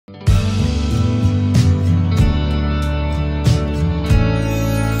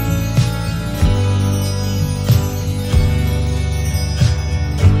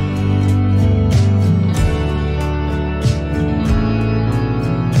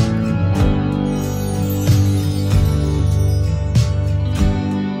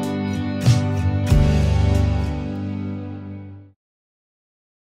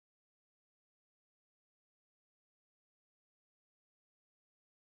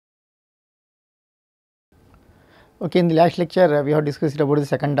Okay, in the last lecture we have discussed about the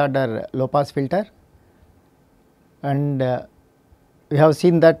second order low pass filter, and we have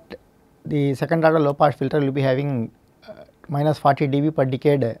seen that the second order low pass filter will be having minus 40 dB per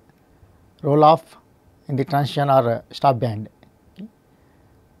decade roll off in the transition or stop band. Okay.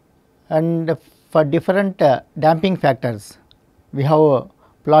 And for different damping factors we have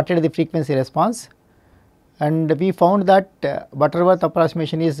plotted the frequency response, and we found that Butterworth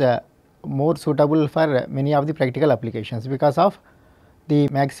approximation is more suitable for many of the practical applications because of the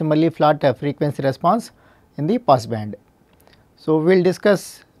maximally flat frequency response in the pass band. So, we will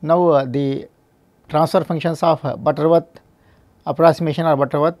discuss now the transfer functions of Butterworth approximation or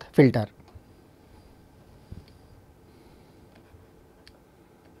Butterworth filter.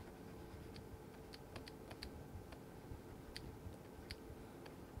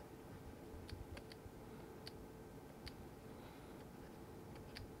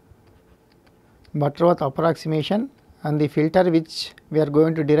 Butterworth approximation and the filter which we are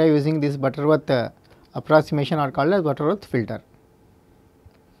going to derive using this Butterworth approximation are called as Butterworth filter.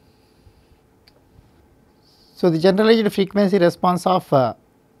 So, the generalized frequency response of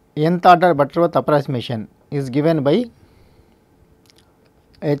nth order Butterworth approximation is given by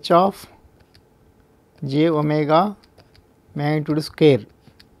h of j omega magnitude squared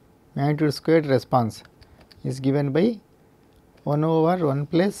response is given by 1 over 1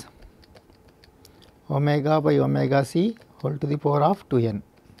 plus omega by omega c whole to the power of 2n,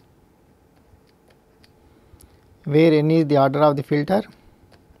 where n is the order of the filter,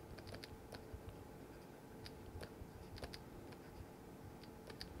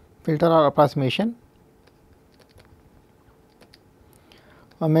 or approximation,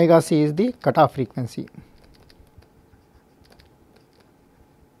 omega c is the cutoff frequency,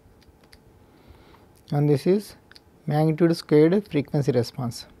 and this is magnitude squared frequency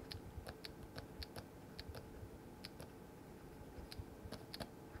response.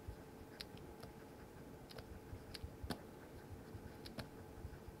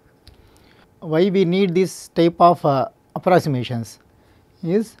 Why we need this type of approximations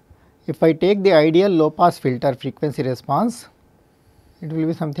is, if I take the ideal low pass filter frequency response, it will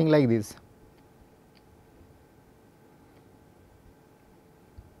be something like this.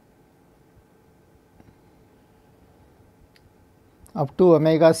 Up to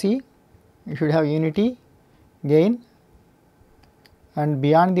omega c you should have unity gain, and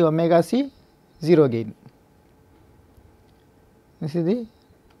beyond the omega c 0 gain. This is the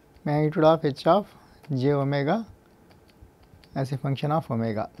magnitude of h of j omega as a function of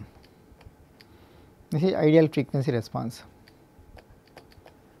omega. This is ideal frequency response.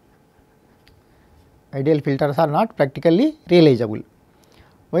 Ideal filters are not practically realizable.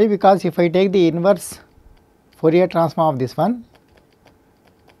 Why? Because if I take the inverse Fourier transform of this one,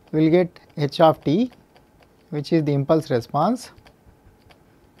 we will get h of t, which is the impulse response,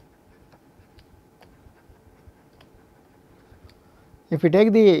 if we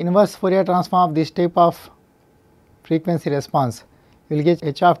take the inverse Fourier transform of this type of frequency response, we will get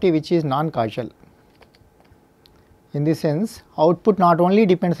h of t which is non-causal. In this sense, output not only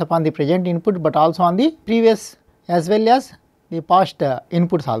depends upon the present input, but also on the previous as well as the past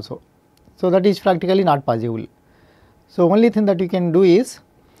inputs also. So, that is practically not possible. So, only thing that you can do is,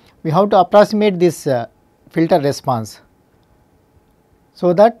 we have to approximate this filter response,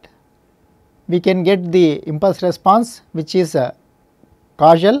 so that we can get the impulse response which is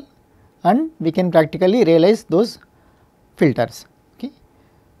causal, and we can practically realize those filters. Okay.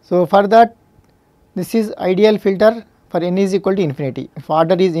 So, for that, this is ideal filter for n is equal to infinity. If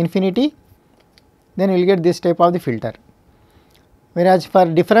order is infinity, then we will get this type of the filter, whereas for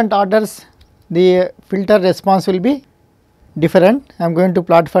different orders the filter response will be different. I am going to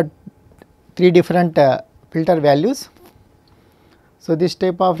plot for 3 different filter values. So, this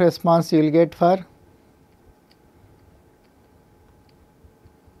type of response you will get for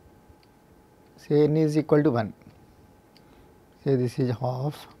say n is equal to 1, say this is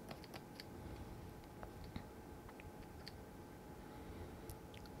half,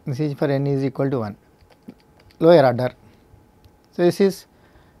 this is for n is equal to 1, lower order. So, this is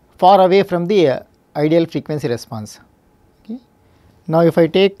far away from the ideal frequency response. Okay. Now, if I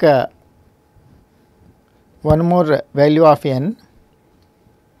take one more value of n,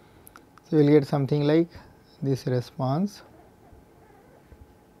 so we will get something like this response.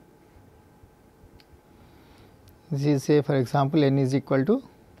 This is, say for example, n is equal to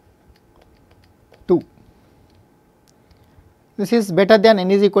 2. This is better than n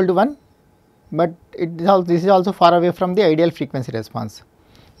is equal to 1, but this is also far away from the ideal frequency response.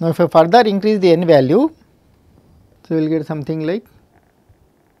 Now, if I further increase the n value, so we will get something like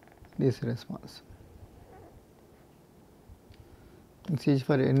this response. This is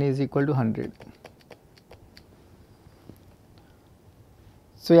for n is equal to 100.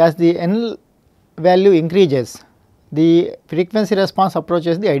 So, as the n value increases, the frequency response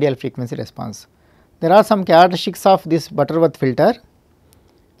approaches the ideal frequency response. There are some characteristics of this Butterworth filter.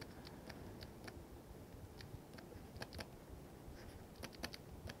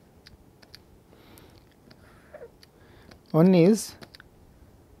 One is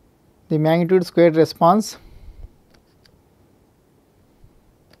the magnitude squared response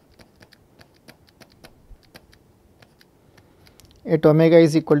at omega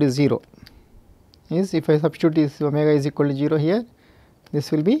is equal to 0 is, if I substitute this omega is equal to 0 here,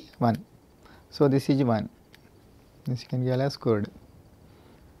 this will be 1. So, this is 1, this you can get as squared.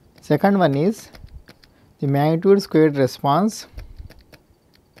 Second one is the magnitude squared response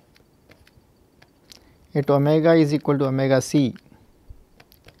at omega is equal to omega c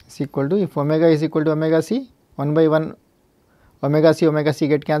is equal to, if omega is equal to omega c, 1 by 1 omega c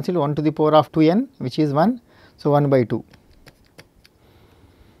get cancelled, 1 to the power of 2n, which is 1. So, 1 by 2.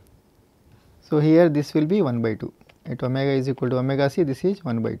 So, here this will be 1 by 2, at omega is equal to omega c, this is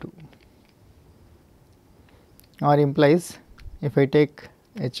 1 by 2, or implies if I take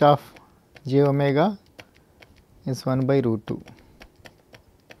h of j omega is 1 by root 2.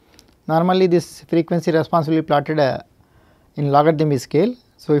 Normally, this frequency response will be plotted in logarithmic scale.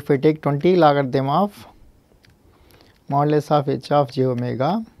 So, if I take 20 logarithm of modulus of h of j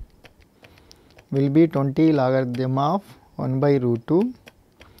omega will be 20 logarithm of 1 by root 2,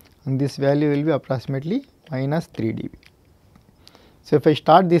 and this value will be approximately minus 3 dB. So, if I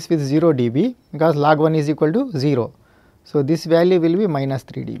start this with 0 dB, because log 1 is equal to 0. So, this value will be minus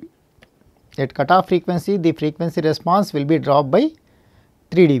 3 dB. At cutoff frequency, the frequency response will be dropped by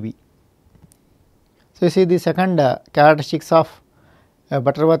 3 dB. So, you see the second characteristics of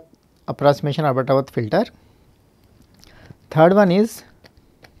Butterworth approximation or Butterworth filter. Third one is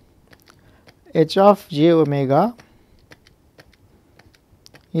h of j omega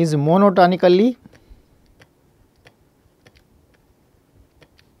is monotonically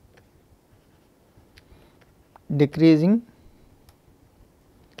decreasing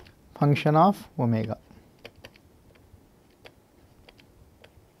function of omega.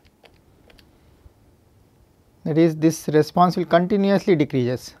 That is, this response will continuously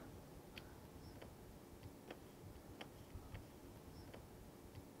decreases.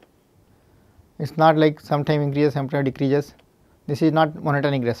 It is not like sometime increases, sometime decreases. This is not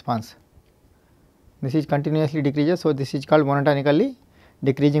monotonic response. This is continuously decreases. So, this is called monotonically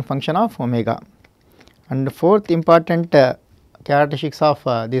decreasing function of omega. And the fourth important characteristics of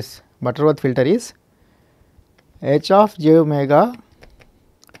this Butterworth filter is h of j omega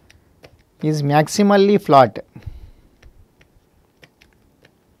is maximally flat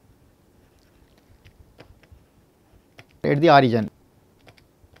at the origin.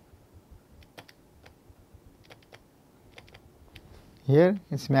 Here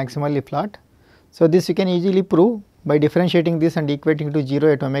it is maximally flat. So, this you can easily prove by differentiating this and equating to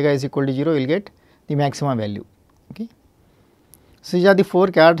 0 at omega is equal to 0, you will get the maximum value. Okay. So, these are the 4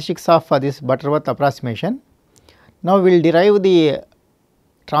 characteristics of this Butterworth approximation. Now, we will derive the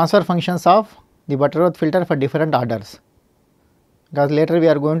transfer functions of the Butterworth filter for different orders, because later we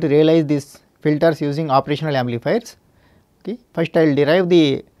are going to realize these filters using operational amplifiers. Okay. First, I will derive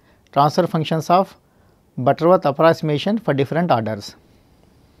the transfer functions of Butterworth approximation for different orders.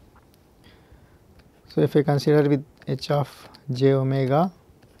 So, if I consider with h of j omega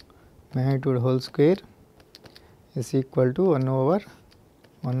magnitude whole square is equal to 1 over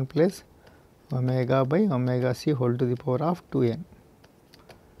 1 plus omega by omega c whole to the power of 2n.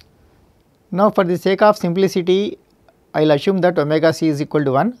 Now, for the sake of simplicity, I will assume that omega c is equal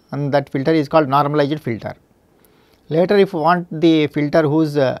to 1 and that filter is called normalized filter. Later, if you want the filter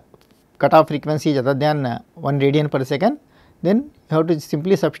whose cutoff frequency is other than 1 radian per second, then you have to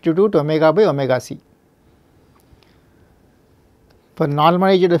simply substitute omega by omega c. For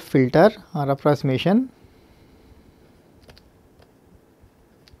normalized filter or approximation,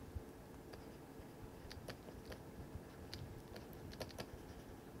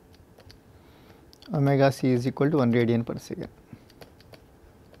 omega c is equal to 1 radian per second.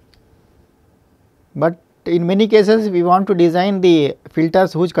 But in many cases we want to design the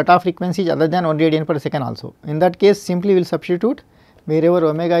filters whose cutoff frequency is other than 1 radian per second also. In that case, simply we will substitute wherever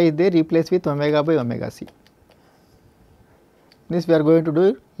omega is there, replace with omega by omega c. This we are going to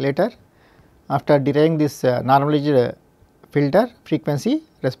do later after deriving this normalized filter frequency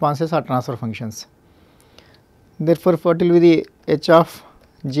responses or transfer functions. Therefore, what will be the h of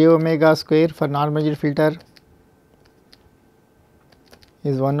j omega square for normalized filter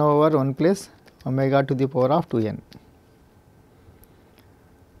is 1 over 1 plus omega to the power of 2n.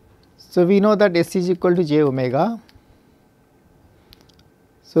 So, we know that S is equal to j omega.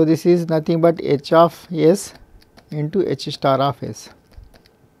 So, this is nothing but h of s into h star of s,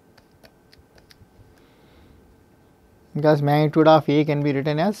 because magnitude of A can be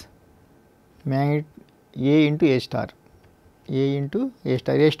written as A into A star,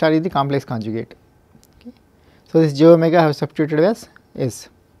 A star is the complex conjugate. Okay. So, this j omega I have substituted as s,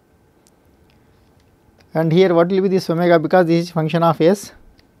 and here what will be this omega, because this is function of s,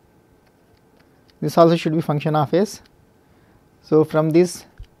 this also should be function of s. So, from this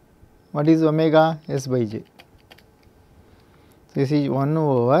what is omega? S by j. This is 1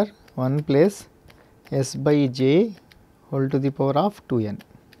 over 1 plus s by j whole to the power of 2n.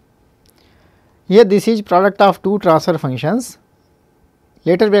 Here this is product of two transfer functions.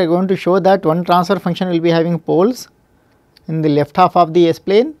 Later we are going to show that one transfer function will be having poles in the left half of the S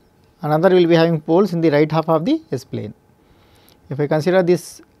plane, another will be having poles in the right half of the S plane. If I consider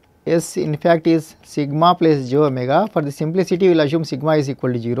this S in fact is sigma plus j omega, for the simplicity we will assume sigma is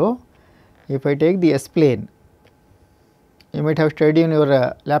equal to 0. If I take the S plane, you might have studied in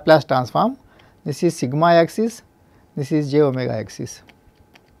your Laplace transform, this is sigma axis, this is j omega axis.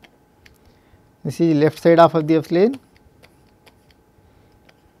 This is left side of the S plane,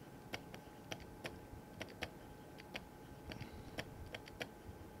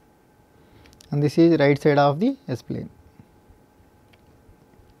 and this is right side of the S plane.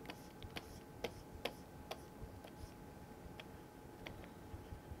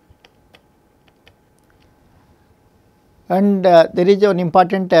 And there is an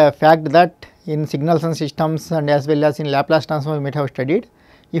important fact that in signals and systems and as well as in Laplace transform you might have studied,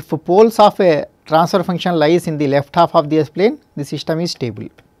 if poles of a transfer function lies in the left half of the S plane, the system is stable,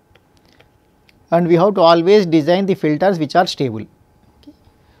 and we have to always design the filters which are stable. Okay.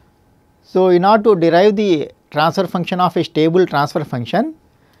 So, in order to derive the transfer function of a stable transfer function,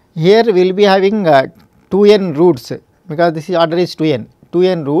 here we will be having 2n roots, because this is order is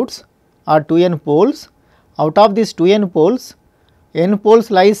 2n roots or 2n poles. Out of these 2n poles, n poles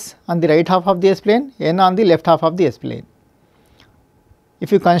lies on the right half of the S plane, n on the left half of the S plane.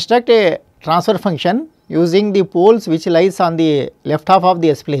 If you construct a transfer function using the poles which lies on the left half of the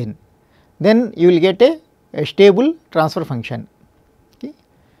S plane, then you will get a stable transfer function. Okay.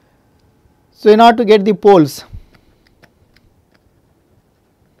 So, in order to get the poles,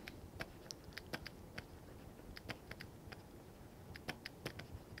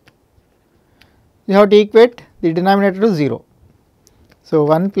 you have to equate the denominator to 0. So,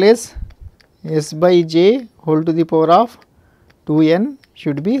 1 plus s by j whole to the power of 2n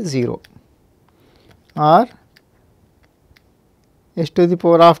should be 0, or s to the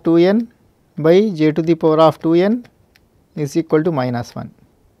power of 2n by j to the power of 2n is equal to minus 1,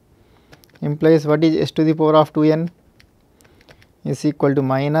 implies what is s to the power of 2n is equal to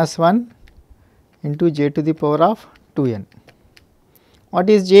minus 1 into j to the power of 2n. What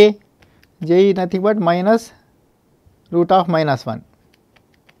is j? J is nothing but minus root of minus 1,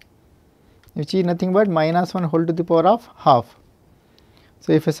 which is nothing but minus 1 whole to the power of half.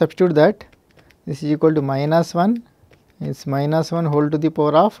 So, if I substitute that, this is equal to minus 1 is minus 1 whole to the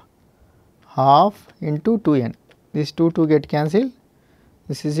power of half into 2n. These 2 get cancelled.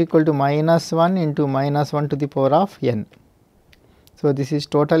 This is equal to minus 1 into minus 1 to the power of n. So, this is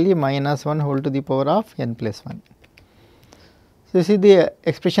totally minus 1 whole to the power of n plus 1. So, this is the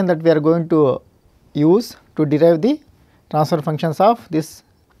expression that we are going to use to derive the transfer functions of this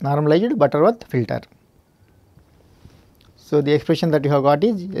normalized Butterworth filter. So, the expression that you have got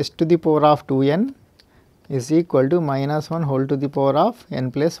is s to the power of 2n is equal to minus 1 whole to the power of n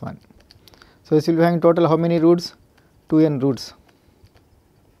plus 1. So, this will be having total how many roots? 2n roots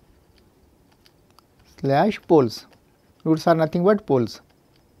slash poles. Roots are nothing but poles,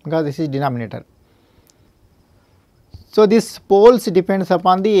 because this is denominator. So, this poles depends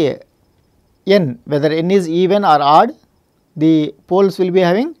upon the n, whether n is even or odd, the poles will be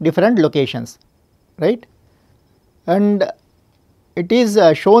having different locations, right. And it is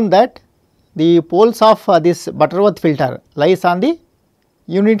shown that the poles of this Butterworth filter lies on the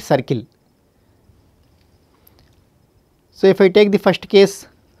unit circle. So, if I take the first case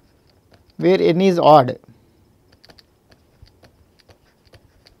where n is odd,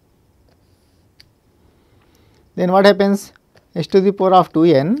 then what happens? S to the power of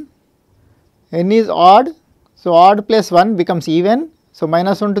 2n, n is odd, so odd plus 1 becomes even, so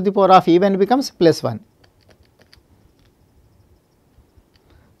minus 1 to the power of even becomes plus 1.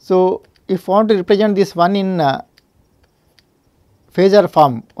 So, if I want to represent this 1 in phasor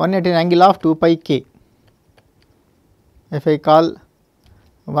form, 1 at an angle of 2 pi k, if I call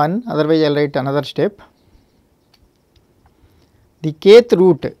 1, otherwise I will write another step, the kth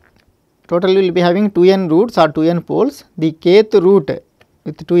root total will be having 2n roots or 2n poles. The kth root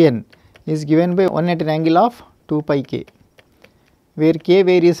with 2n is given by 1 at an angle of 2 pi k, where k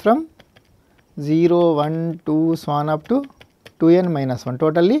varies from 0, 1, 2 so on up to 2n minus 1,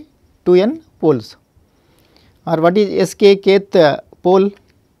 totally 2n poles. Or what is sk kth pole?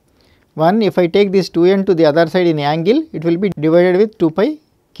 1, if I take this 2n to the other side in angle, it will be divided with 2 pi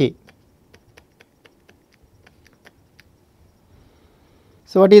k.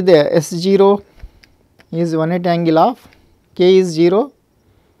 So, what is the S0 is 1 at angle of k is 0.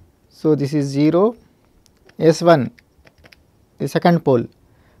 So, this is 0, S1 the second pole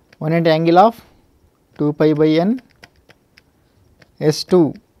 1 at angle of 2 pi by n,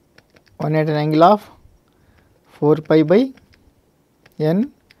 S2 1 at an angle of 4 pi by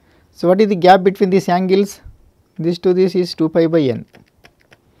n. So, what is the gap between these angles? This to this is 2 pi by n,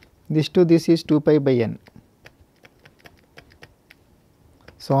 this to this is 2 pi by n,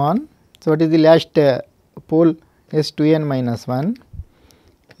 so on. So, what is the last pole? S2n minus 1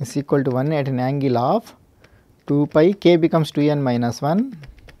 is equal to 1 at an angle of 2 pi, k becomes 2n minus 1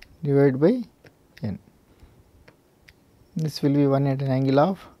 divided by n. This will be 1 at an angle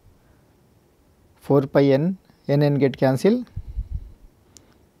of 4 pi n, n get cancelled.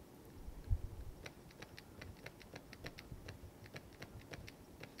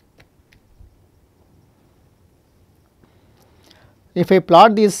 If I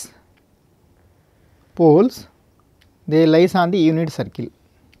plot these poles, they lies on the unit circle.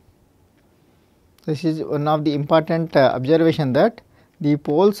 This is one of the important observation, that the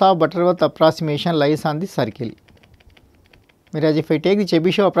poles of Butterworth approximation lies on the circle, whereas if I take the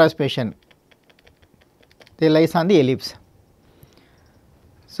Chebyshev approximation, they lies on the ellipse.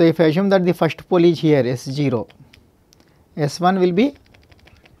 So, if I assume that the first pole is here S0, S1 will be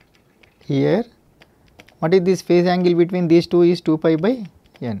here. What is this phase angle between these two is 2 pi by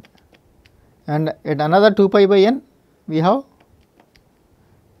n, and at another 2 pi by n we have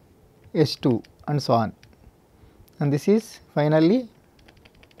S2 and so on, and this is finally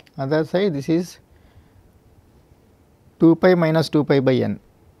other side, this is 2 pi minus 2 pi by n,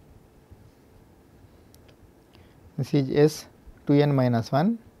 this is S 2n minus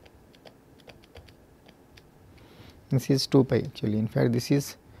 1, this is 2 pi actually, in fact this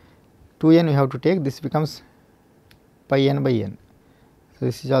is 2n we have to take, this becomes pi n by n. So,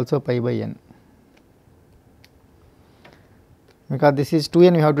 this is also pi by n, because this is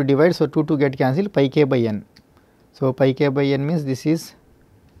 2n we have to divide. So, 2 get cancelled, pi k by n. So, pi k by n means this is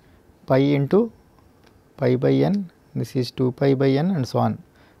pi into pi by n, this is 2 pi by n and so on,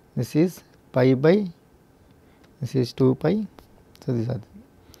 this is pi by, this is 2 pi.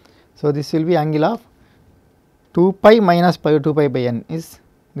 So, this will be angle of 2 pi minus pi 2 pi by n is,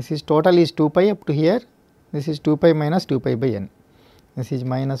 this is total is 2 pi up to here, this is 2 pi minus 2 pi by n, this is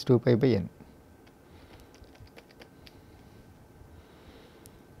minus 2 pi by n.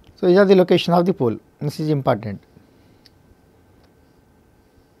 So, these are the location of the pole, this is important.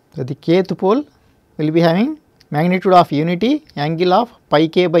 So, the kth pole will be having magnitude of unity, angle of pi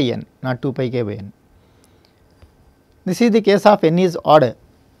k by n, not 2 pi k by n. This is the case of n is odd.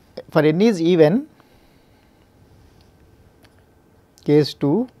 For n is even, case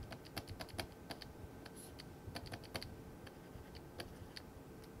 2,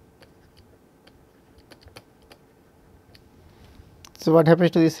 so what happens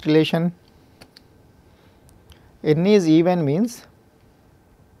to this relation? N is even means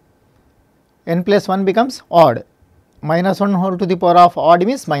n plus 1 becomes odd, minus 1 whole to the power of odd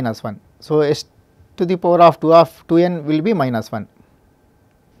means minus 1. So, s to the power of 2n will be minus 1.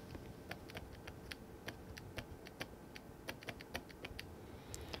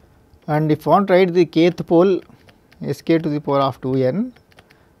 And if you want to write the kth pole sk to the power of 2n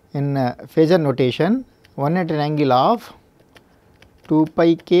in phasor notation, 1 at an angle of 2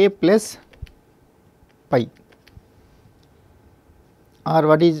 pi k plus pi, or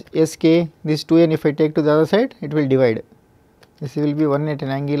what is sk, this 2n if I take to the other side it will divide, this will be 1 at an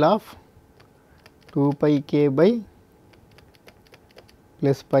angle of 2 pi k by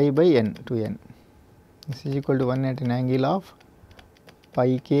plus pi by n 2n, this is equal to 1 at an angle of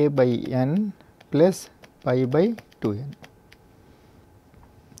pi k by n plus pi by 2n.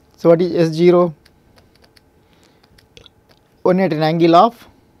 So, what is S0? 1 at an angle of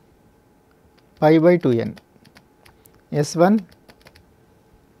pi by 2n, S1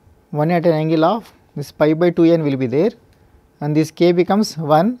 1 at an angle of this pi by 2n will be there, and this k becomes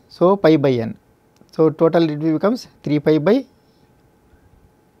 1. So, pi by n. So, total it becomes 3 pi by,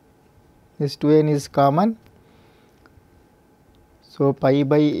 this 2n is common. So, pi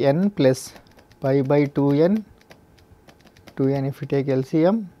by n plus pi by 2n if you take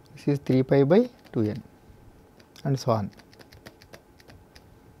LCM, this is 3 pi by 2n and so on.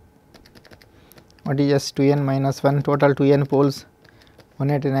 What is S 2n minus 1? Total 2n poles,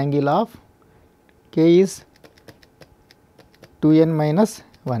 1 at an angle of k is 2n minus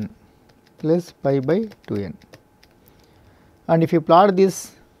 1 plus pi by 2n. And if you plot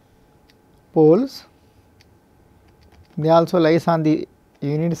these poles, they also lies on the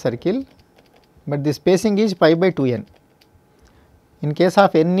unit circle, but the spacing is pi by 2n. In case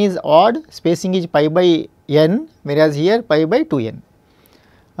of n is odd, spacing is pi by n, whereas here pi by 2n,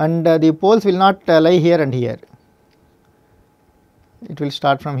 and the poles will not lie here and here. It will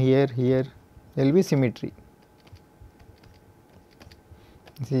start from here, here, there will be symmetry.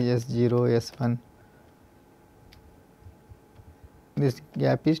 This is S0, S1, this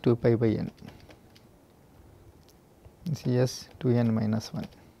gap is 2 pi by n, this is S2n minus 1.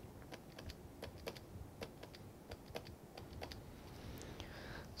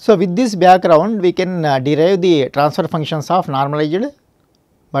 So, with this background we can derive the transfer functions of normalized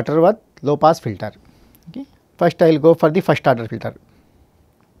Butterworth low pass filter. Okay. First I will go for the first order filter.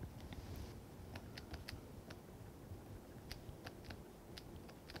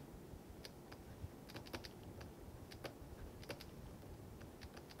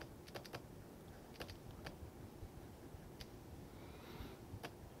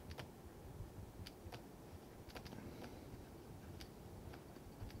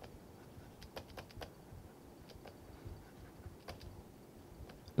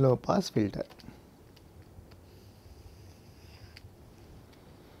 Low pass filter.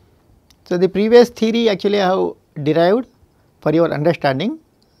 So, the previous theory actually I have derived for your understanding.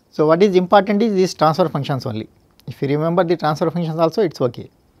 So, what is important is these transfer functions only. If you remember the transfer functions also, it is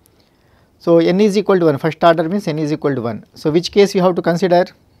okay. So, n is equal to 1, first order means n is equal to 1. So, which case you have to consider?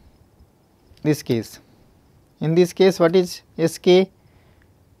 This case. In this case, what is Sk?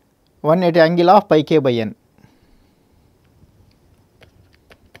 1 at angle of pi k by n.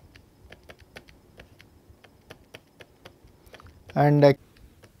 And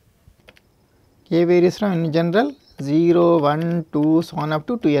k varies from in general 0, 1, 2, so on up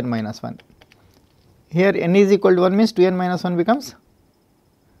to 2n minus 1. Here n is equal to 1 means 2n minus 1 becomes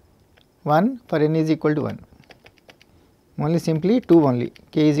 1 for n is equal to 1, only simply 2 only,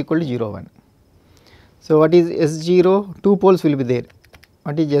 k is equal to 0, 1. So, what is S0? 2 poles will be there.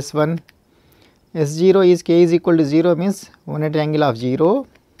 What is S1? S0 is k is equal to 0 means 1 at angle of 0,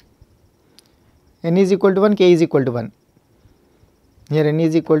 n is equal to 1, k is equal to 1. Here n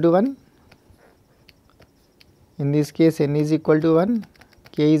is equal to 1, in this case n is equal to 1,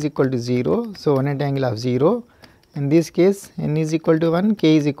 k is equal to 0. So, 1 at angle of 0, in this case n is equal to 1,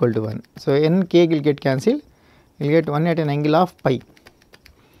 k is equal to 1. So, n k will get cancelled, we will get 1 at an angle of pi,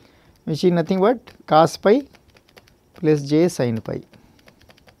 which is nothing but cos pi plus j sin pi.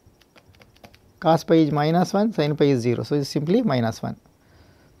 Cos pi is minus 1, sin pi is 0. So, it is simply minus 1.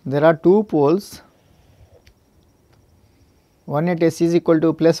 There are 2 poles, one at S is equal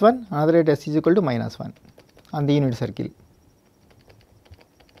to plus 1, another at S is equal to minus 1 on the unit circle.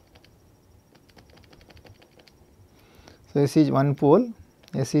 So, this is one pole,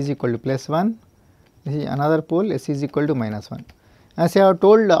 S is equal to plus 1, this is another pole, S is equal to minus 1. As I have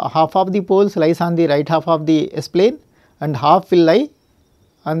told, half of the poles lies on the right half of the S plane and half will lie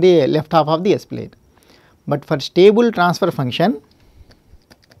on the left half of the S plane. But for stable transfer function,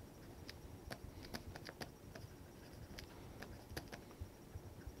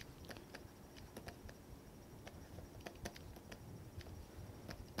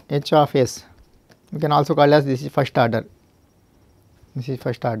 H of S, we can also call as this is first order, this is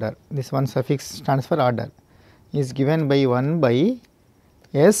first order, this one suffix stands for order, is given by 1 by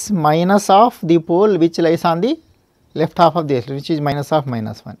S minus of the pole which lies on the left half of the S, which is minus of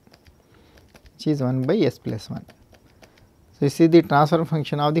minus 1, which is 1 by S plus 1. So, this is the transfer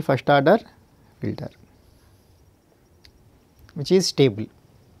function of the first order filter, which is stable.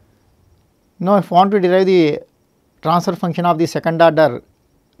 Now, if you want to derive the transfer function of the second order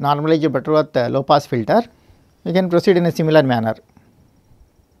normalized Butterworth low pass filter, we can proceed in a similar manner.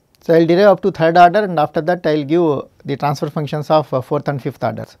 So, I will derive up to third order and after that I will give the transfer functions of fourth and fifth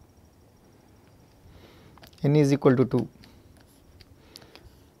orders. N is equal to 2.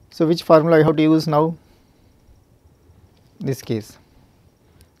 So, which formula I have to use now? This case,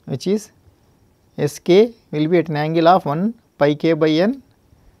 which is Sk will be at an angle of 1 pi k by n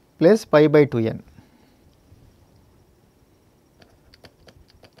plus pi by 2n.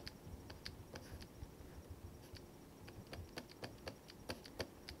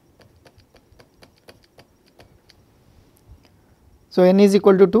 So, n is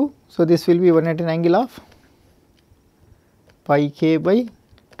equal to 2. So, this will be 1 at an angle of pi k by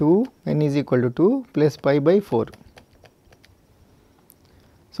 2, n is equal to 2 plus pi by 4.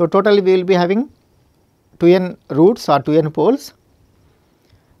 So, totally we will be having 2n roots or 2n poles,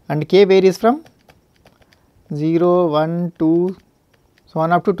 and k varies from 0, 1, 2, so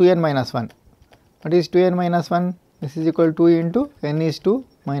on up to 2n minus 1. What is 2n minus 1? This is equal to 2 into n is 2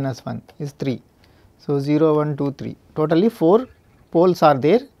 minus 1 is 3. So, 0, 1, 2, 3. Totally 4 poles are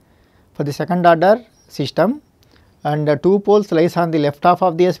there for the second order system, and 2 poles lies on the left half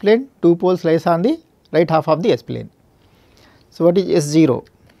of the S plane, 2 poles lies on the right half of the S plane. So, what is S0?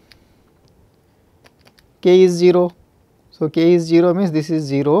 K is 0. So, k is 0 means this is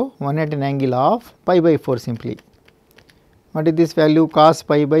 0, 1 at an angle of pi by 4 simply. What is this value? Cos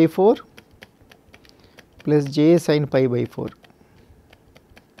pi by 4 plus j sin pi by 4.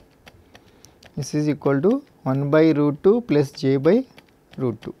 This is equal to 1 by root 2 plus j by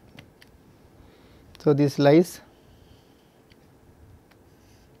root 2. So, this lies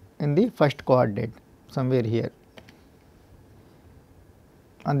in the first coordinate somewhere here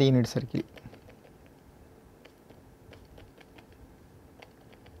on the unit circle.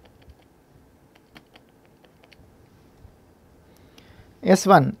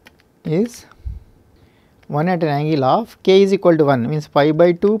 S1 is 1 at an angle of k is equal to 1 means pi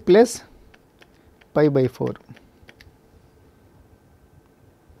by 2 plus pi by 4.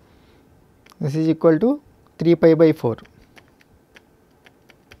 This is equal to 3 pi by 4.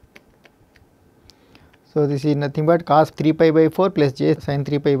 So, this is nothing but cos 3 pi by 4 plus j sin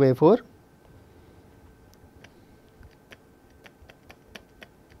 3 pi by 4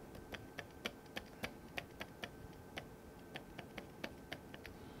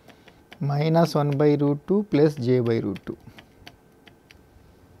 minus 1 by root 2 plus j by root 2.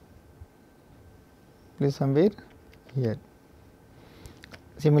 Please somewhere here.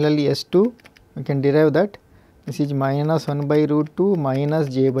 Similarly, S2 we can derive that this is minus 1 by root 2 minus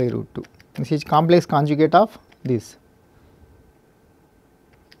j by root 2. This is complex conjugate of this.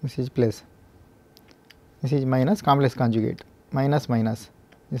 This is plus. This is minus complex conjugate. Minus minus.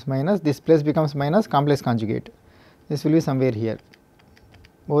 This minus, this plus becomes minus complex conjugate. This will be somewhere here.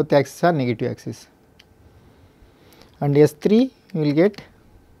 Both axes are negative axis. And S3 you will get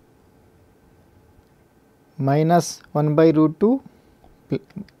minus 1 by root 2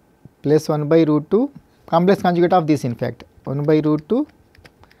 plus 1 by root 2, complex conjugate of this in fact, 1 by root 2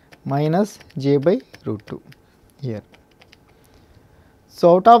 minus j by root 2 here.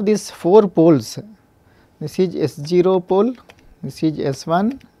 So, out of these 4 poles, this is S0 pole, this is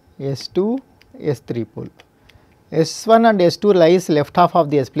S1, S2, S3 pole. S1 and S2 lies left half of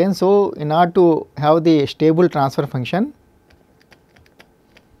the S plane. So, in order to have the stable transfer function,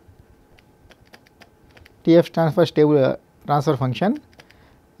 TF stands for stable transfer function,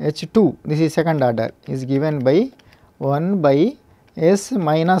 H2 this is second order is given by 1 by S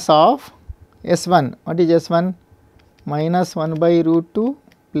minus of S1. What is S1? Minus 1 by root 2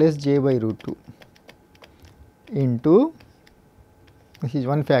 plus j by root 2 into, this is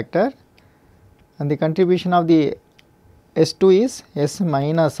one factor, and the contribution of the S2 is S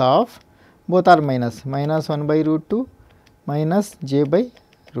minus of, both are minus, minus 1 by root 2 minus j by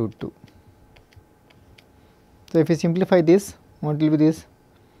root 2. So, if you simplify this, what will be this?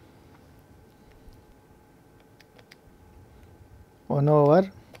 1 over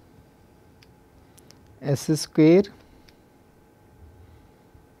S square.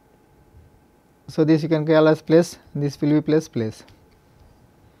 So, this you can call as plus, this will be plus plus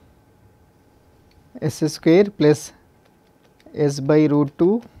S square plus S by root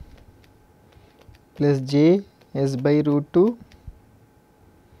 2 plus j S by root 2,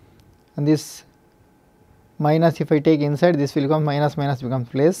 and this minus if I take inside, this will become minus minus becomes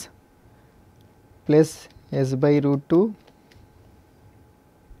plus, plus S by root 2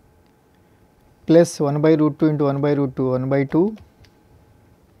 plus 1 by root 2 into 1 by root 2 1 by 2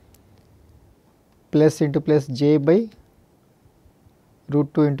 plus into plus j by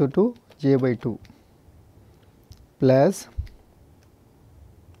root 2 into 2 j by 2 plus,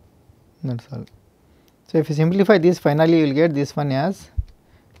 that is all. So, if you simplify this, finally you will get this one as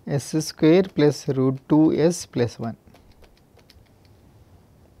S square plus root 2 S plus 1.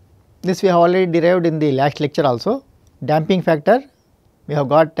 This we have already derived in the last lecture also. Damping factor we have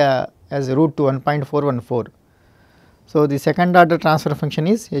got as root 2 1.414. So, the second order transfer function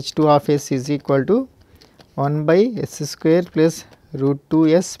is H2 of S is equal to 1 by S square plus root 2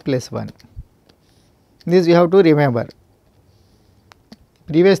 S plus 1. This we have to remember.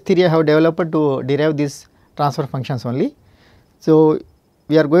 Previous theory I have developed to derive these transfer functions only. So,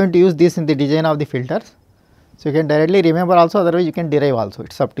 we are going to use this in the design of the filters. So, you can directly remember also, otherwise you can derive also,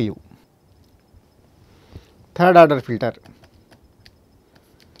 it is up to you. Third order filter.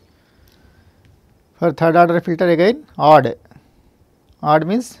 For third order filter again odd, odd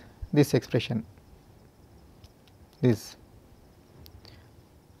means this expression, this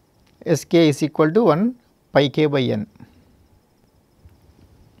Sk is equal to 1 pi k by n.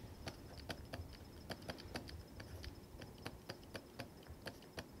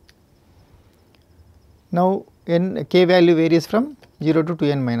 Now, n k value varies from 0 to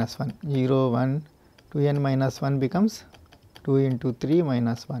 2n minus 1, 0, 1, 2n minus 1 becomes 2 into 3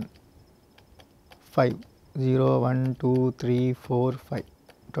 minus 1, 5, 0, 1, 2, 3, 4, 5,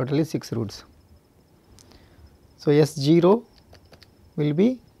 totally 6 roots. So, S0 will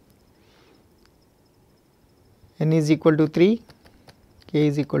be n is equal to 3, k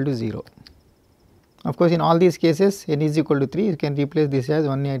is equal to 0. Of course, in all these cases n is equal to 3, you can replace this as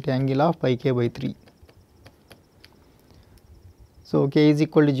 1 at angle of pi k by 3. So, k is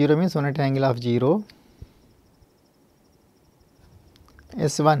equal to 0 means 1 at angle of 0,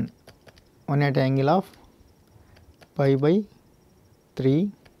 S1 1 at angle of pi by 3,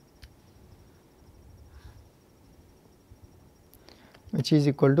 which is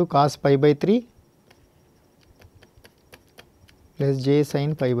equal to cos pi by 3 plus j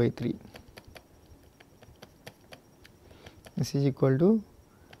sin pi by 3. This is equal to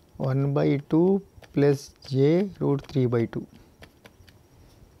 1 by 2 plus j root 3 by 2.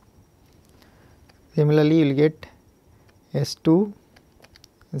 Similarly, you will get S2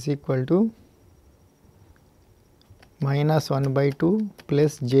 is equal to minus 1 by 2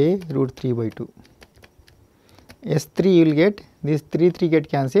 plus j root 3 by 2. S3 you will get this 3 get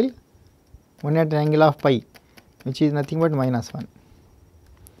cancelled, 1 at angle of pi, which is nothing but minus 1.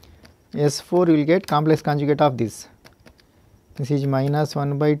 S4 you will get complex conjugate of this. This is minus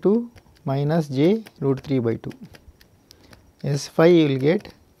 1 by 2 minus j root 3 by 2. S5 you will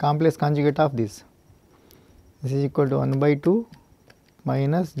get complex conjugate of this. This is equal to 1 by 2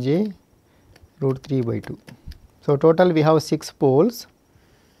 minus j root 3 by 2. So, total we have 6 poles.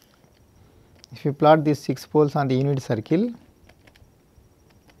 If you plot these 6 poles on the unit circle,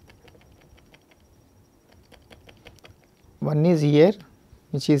 one is here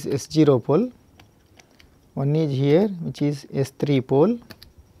which is S0 pole, one is here which is S3 pole,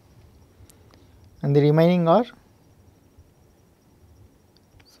 and the remaining are,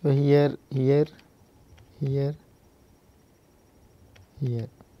 so here, here, here, here,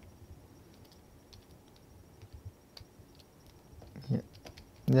 here.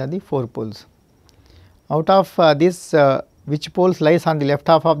 These are the 4 poles. Out of this, which poles lies on the left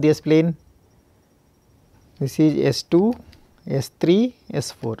half of the S plane? This is S2, S3,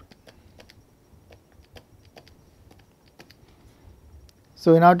 S4.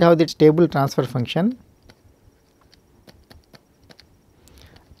 So, in order to have the stable transfer function,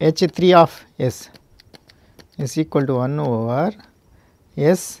 H3 of S is equal to 1 over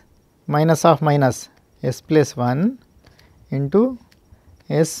S minus of minus S plus 1 into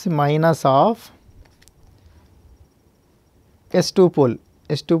S minus of S2 pole.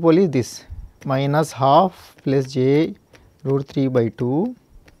 S2 pole is this, minus half plus j root 3 by 2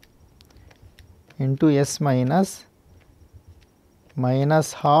 into S minus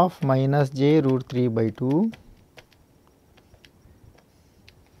minus half minus j root 3 by 2.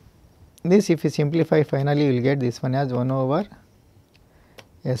 This if you simplify, finally you will get this one as 1 over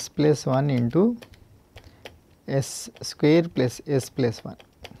S plus 1 into S square plus S plus 1.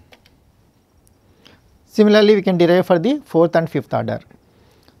 Similarly, we can derive for the 4th and 5th order.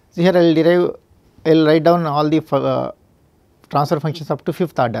 So, here I will write down all the transfer functions up to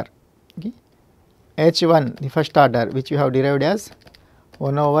 5th order. Okay. H1 the first order, which we have derived as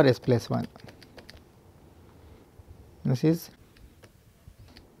 1 over S plus 1. This is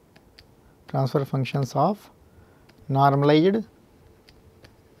transfer functions of normalized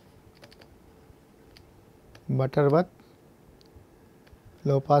Butterworth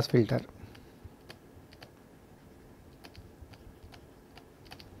low pass filter.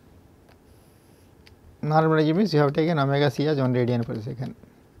 Normalized means you have taken omega c as 1 radian per second.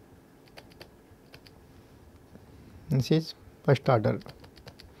 This is first order.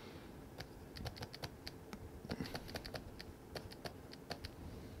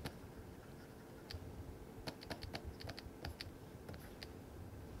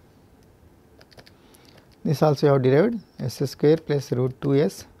 This also you have derived S square plus root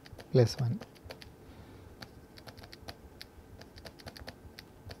 2s plus 1.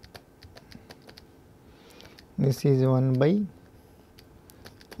 This is 1 by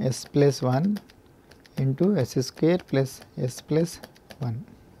S plus 1 into S square plus S plus 1.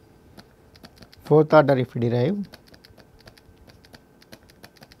 4th order if we derive,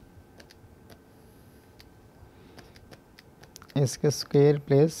 S square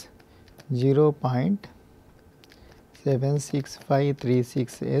plus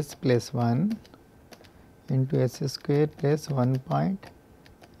 0.76536 s plus 1 into s square plus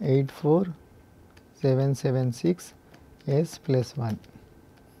 1.84776 s plus 1,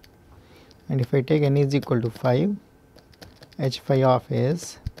 and if I take n is equal to 5, h phi of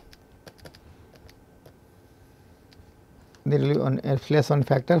s, there will be one f plus 1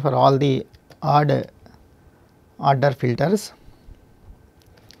 factor for all the odd order filters,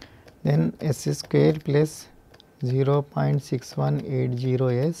 then s square plus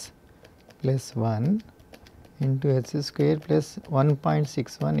 0.6180 s plus 1 into s square plus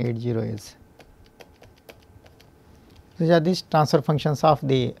 1.6180 s. These are these transfer functions of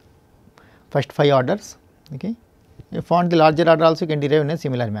the first 5 orders. Okay. If you want the larger order also, you can derive in a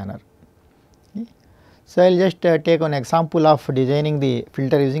similar manner. Okay. So, I will just take one example of designing the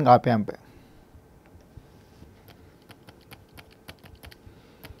filter using op amp.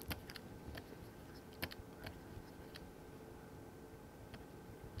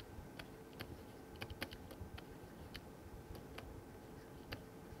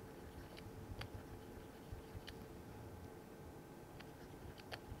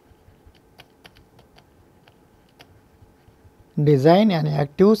 Design an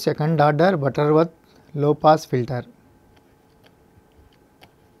active second order Butterworth low pass filter.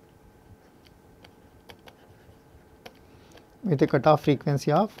 With a cutoff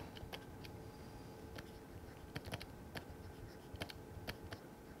frequency of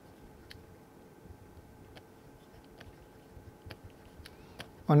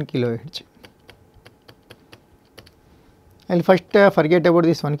 1 kilohertz. I will first forget about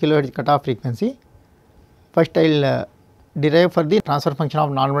this 1 kilohertz cutoff frequency. First I will derive for the transfer function of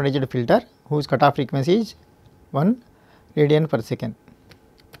normalized filter whose cutoff frequency is 1 radian per second.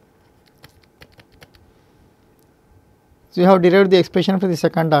 So, you have derived the expression for the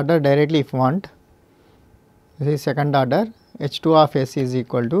second order directly if you want. This is second order, H2 of s is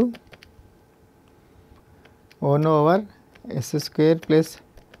equal to 1 over s square plus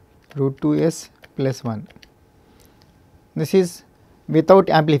root 2 s plus 1. This is without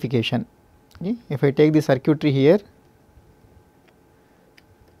amplification. Okay. If I take the circuitry here,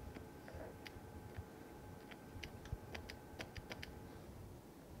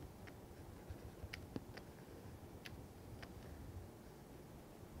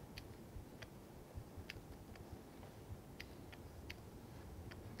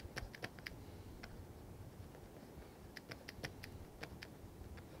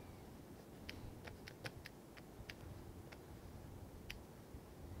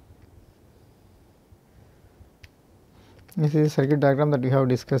 this is a circuit diagram that we have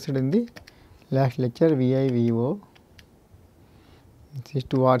discussed in the last lecture, VI, VO. These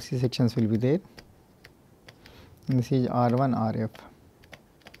two RC sections will be there. This is R1, RF.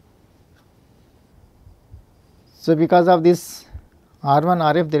 So, because of this R1,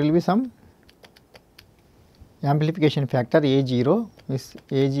 RF, there will be some amplification factor A0. This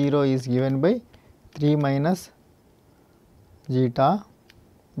A0 is given by 3 minus zeta,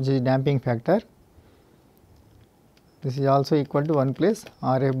 which is damping factor. This is also equal to 1 plus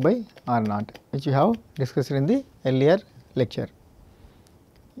Rf by R naught, which we have discussed in the earlier lecture.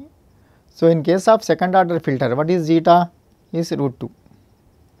 So, in case of second order filter, what is zeta? Is root 2.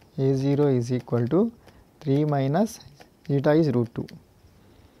 A0 is equal to 3 minus zeta is root 2,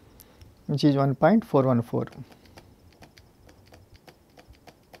 which is 1.414.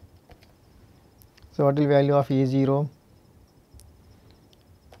 So, what will value of A0?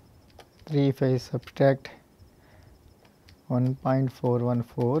 3 if I subtract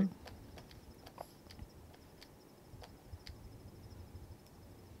 1.414,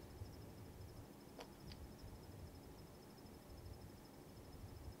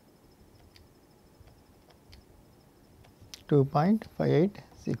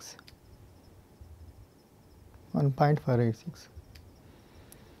 (2.586), 1.586.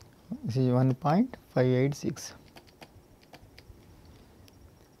 This is 1.586.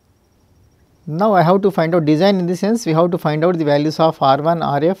 Now, I have to find out design in the sense we have to find out the values of R1,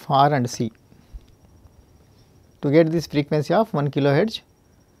 RF, R and C to get this frequency of 1 kilohertz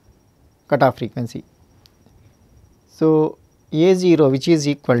cutoff frequency. So, A0 which is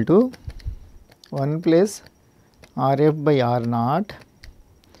equal to 1 plus RF by R naught,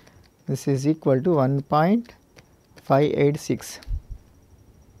 this is equal to 1.586,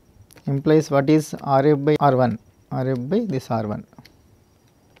 implies what is RF by R1, RF by this R1.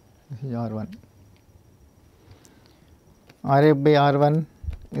 This is R1. Rf by R1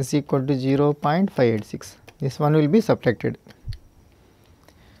 is equal to 0.586. This one will be subtracted.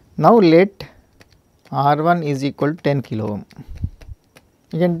 Now, let R1 is equal to 10 kilo ohm.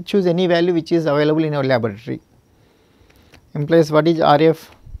 You can choose any value which is available in your laboratory. Implies what is RF?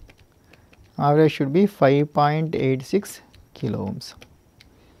 RF should be 5.86 kilo ohms.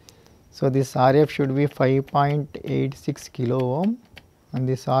 So, this RF should be 5.86 kilo ohm and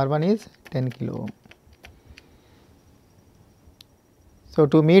this R1 is 10 kilo ohm. So,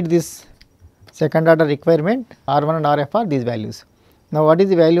 to meet this second order requirement, R1 and RF are these values. Now, what is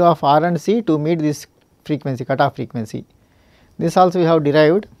the value of R and C to meet this frequency, cutoff frequency? This also we have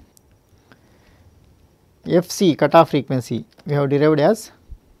derived. FC, cutoff frequency, we have derived as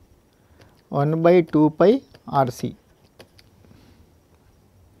 1 by 2 pi RC.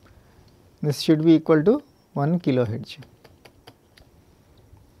 This should be equal to 1 kilohertz,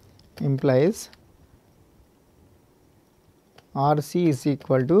 implies RC is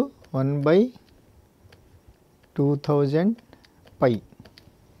equal to 1 by 2000 pi.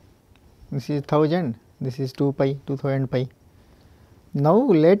 This is 1000, this is 2 pi, 2000 pi.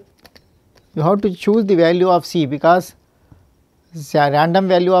 Now, you have to choose the value of C, because a random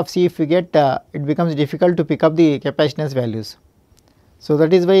value of C if you get it becomes difficult to pick up the capacitance values. So,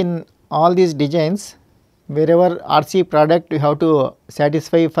 that is why in all these designs wherever RC product you have to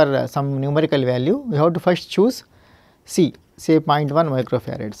satisfy for some numerical value, we have to first choose C, say 0.1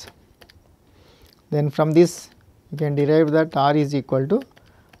 microfarads. Then from this you can derive that R is equal to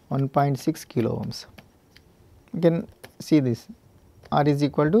 1.6 kilo ohms. You can see this R is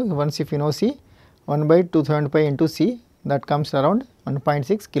equal to, once if you know C, 1 by 2000 pi into C, that comes around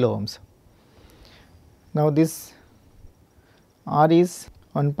 1.6 kilo ohms. Now, this R is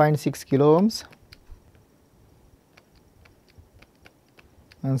 1.6 kilo ohms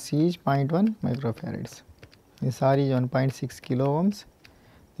and C is 0.1 microfarads. This R is 1.6 kilo ohms,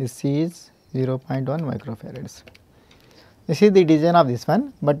 this C is 0.1 microfarads. This is the design of this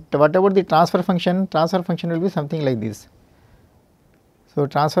one, but what about the transfer function? Transfer function will be something like this. So,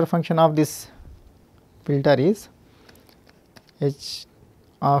 transfer function of this filter is H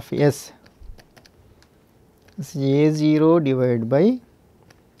of S, this is A0 divided by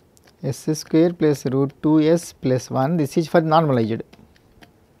S square plus root 2 S plus 1, this is for normalized.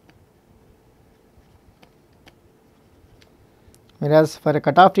 Whereas, for a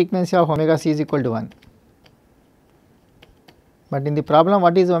cutoff frequency of omega c is equal to 1. But in the problem,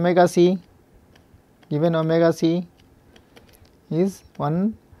 what is omega c? Given omega c is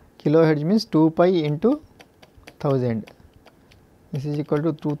 1 kilohertz, means 2 pi into 1000. This is equal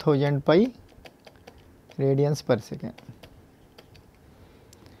to 2000 pi radians per second.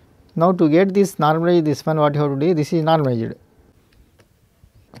 Now, to get this normalized, this one what you have to do, this is normalized,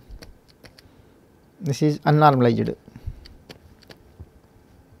 this is unnormalized.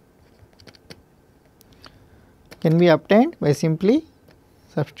 Can be obtained by simply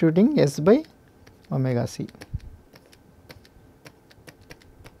substituting S by omega c,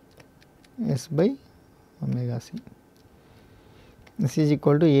 S by omega c. This is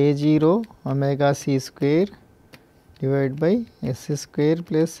equal to A0 omega c square divided by S square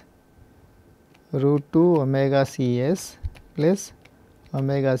plus root 2 omega c s plus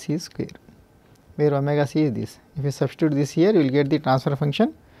omega c square, where omega c is this. If you substitute this here, you will get the transfer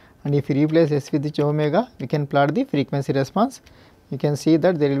function, and if you replace S with the omega, you can plot the frequency response. You can see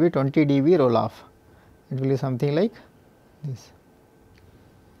that there will be 20 dB roll off. It will be something like this.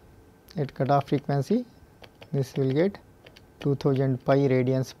 At cutoff frequency, this will get 2000 pi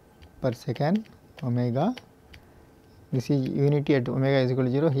radians per second omega. This is unity at omega is equal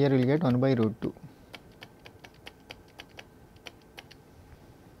to 0. Here we will get 1 by root 2.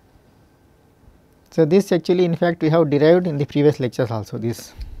 So, this actually in fact we have derived in the previous lectures also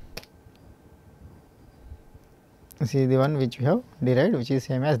this. This is the one which we have derived, which is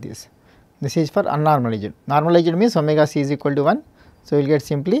same as this. This is for unnormalized. Normalized means omega c is equal to 1. So, we will get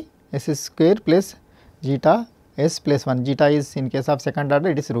simply S square plus zeta S plus 1. Zeta is in case of second order,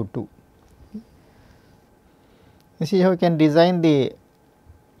 it is root 2. This is how we can design the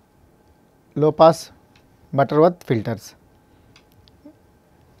low pass Butterworth filters.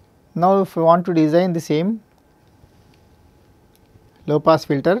 Now, if we want to design the same low pass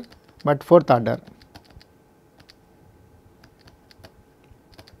filter, but fourth order,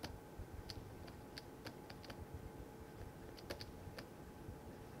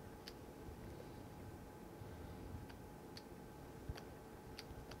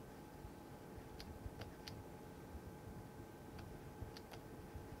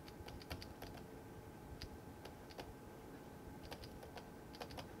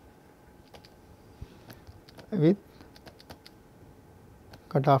 with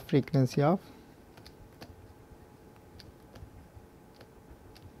cutoff frequency of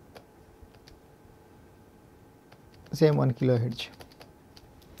same 1 kilohertz.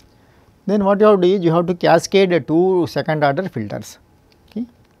 Then what you have to do is you have to cascade 2 second order filters. Okay.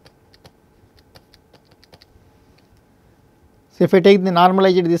 So, if I take the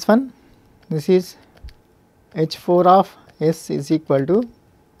normalized this one, this is H4 of S is equal to,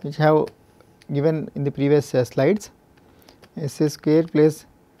 which I have given in the previous slides, S square plus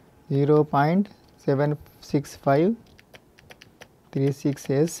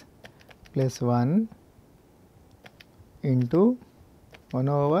 0.76536S plus 1 into 1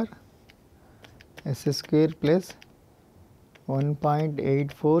 over S square plus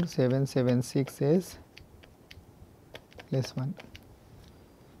 1.84776 S plus 1.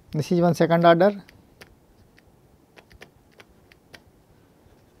 This is one second order,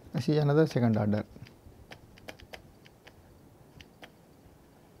 this is another second order.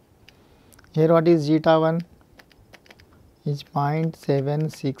 Here what is zeta 1 is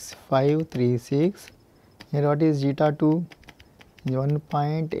 0.76536, here what is zeta 2 is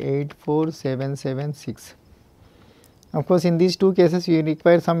 1.84776. Of course, in these two cases you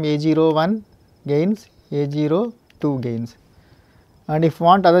require some A01 gains, A02 gains, and if you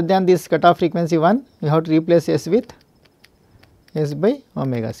want other than this cutoff frequency 1, you have to replace S with S by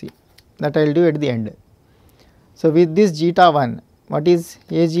omega c, that I will do at the end. So, with this zeta 1, what is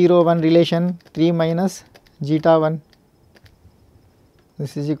A01 relation? 3 minus zeta 1,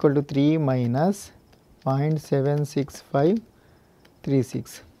 this is equal to 3 minus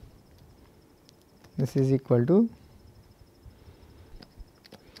 0.76536, this is equal to,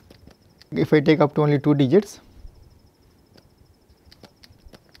 if I take up to only 2 digits,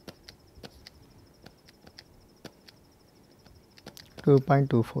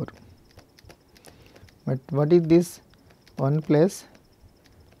 .24. But what is this? 1 plus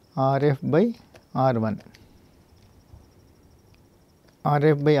Rf by R1.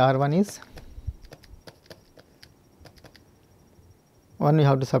 Rf by R1 is 1, we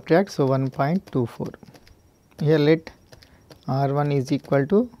have to subtract, so 1.24. Here let R1 is equal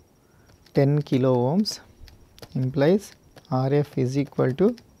to 10 kilo ohms, implies Rf is equal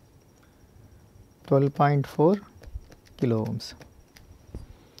to 12.4 kilo ohms.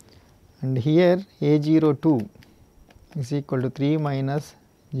 And here A02 is equal to 3 minus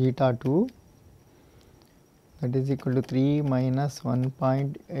zeta 2, that is equal to 3 minus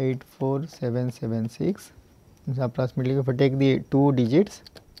 1.84776, is approximately, if I take the 2 digits,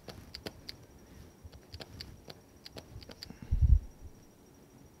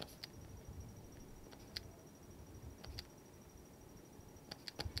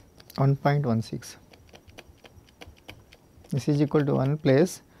 .16. This is equal to 1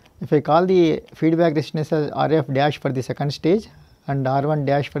 plus, if I call the feedback resistance as Rf dash for the second stage and R1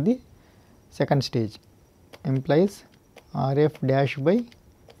 dash for the second stage, implies Rf dash by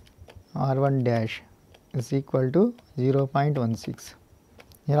R1 dash is equal to 0.16.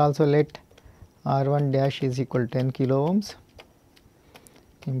 Here also let R1 dash is equal to 10 kilo ohms,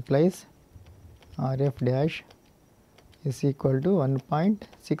 implies Rf dash is equal to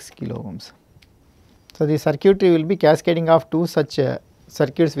 1.6 kilo ohms. So, the circuitry will be cascading of 2 such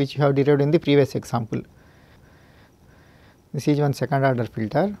circuits which you have derived in the previous example. This is one second order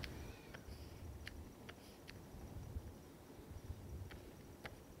filter.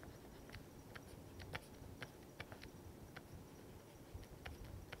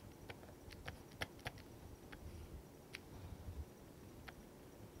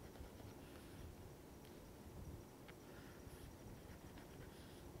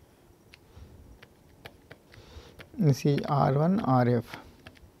 This is R1 Rf.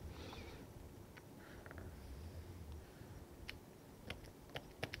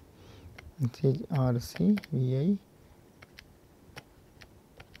 This is RC Vi,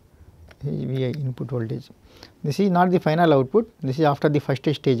 Vi input voltage. This is not the final output, this is after the first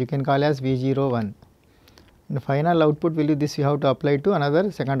stage, you can call as V01. The final output will be this, you have to apply to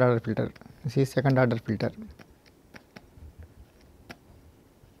another second order filter. This is second order filter.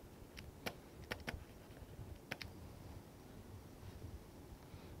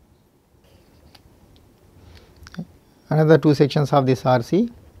 Another 2 sections of this RC.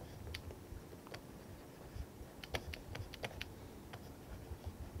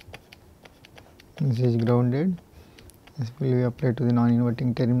 This is grounded, this will be applied to the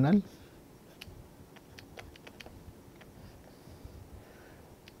non-inverting terminal.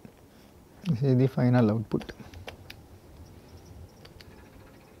 This is the final output.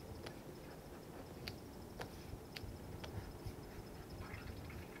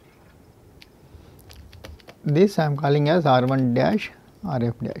 This I am calling as R1 dash,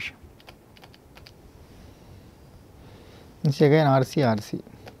 Rf dash. This again RC, RC.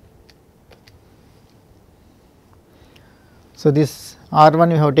 So, this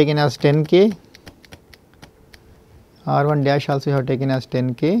R1 we have taken as 10K, R1 dash also we have taken as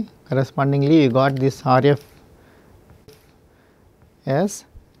 10K, correspondingly we got this RF as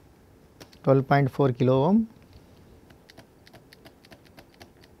 12.4 kilo ohm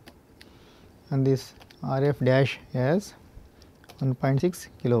and this RF dash as 1.6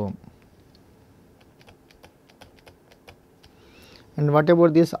 kilo ohm. And what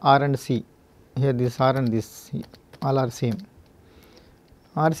about this R and C? Here this R and this C all are same.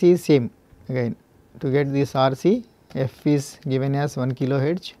 RC is same again. To get this RC, F is given as 1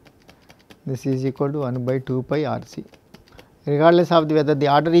 kilohertz. This is equal to 1 by 2 pi RC. Regardless of whether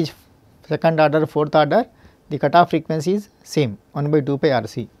the order is second order, fourth order, the cutoff frequency is same 1 by 2 pi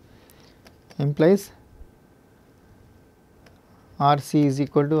RC. Implies RC is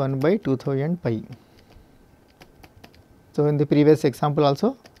equal to 1 by 2000 pi. So, in the previous example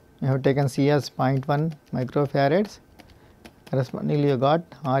also we have taken C as 0.1 microfarads, correspondingly you got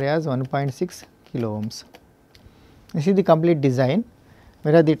R as 1.6 kilo ohms. This is the complete design,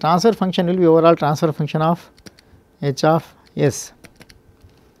 whereas the transfer function will be overall transfer function of H of S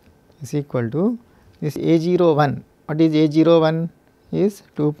is equal to this A01. What is A01? Is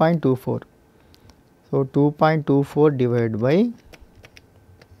 2.24. So, 2.24 divided by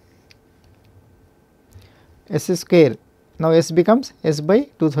S square. Now, S becomes S by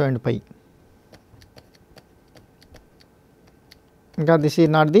 2000 pi, because this is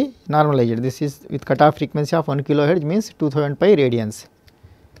not the normalized, this is with cutoff frequency of 1 kilohertz means 2000 pi radians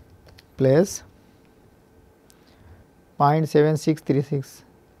plus 0.7636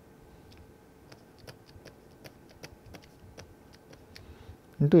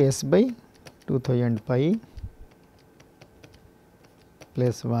 into S by 2000 pi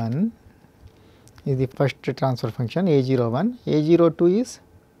plus 1 is the first transfer function A01, A02 is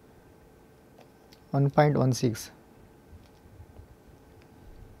 1.16.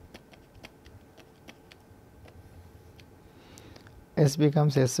 S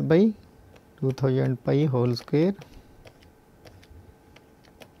becomes S by 2000 pi whole square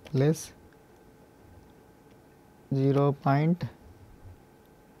plus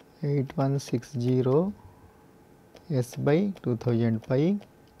 0.8160 S by 2000 pi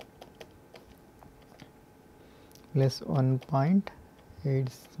plus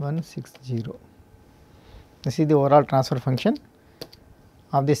 1.8160. This is the overall transfer function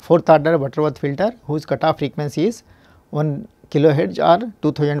of this fourth order Butterworth filter, whose cutoff frequency is 1 kilohertz or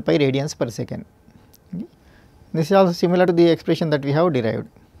 2000 pi radians per second. Okay. This is also similar to the expression that we have derived.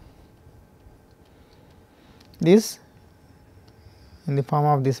 This in the form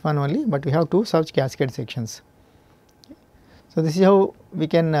of this one only, but we have two such cascade sections. So, this is how we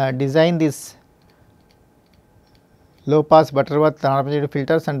can design this low pass Butterworth non-representative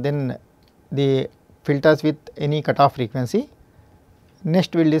filters and then the filters with any cutoff frequency.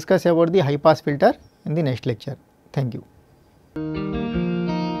 Next we will discuss about the high pass filter in the next lecture. Thank you.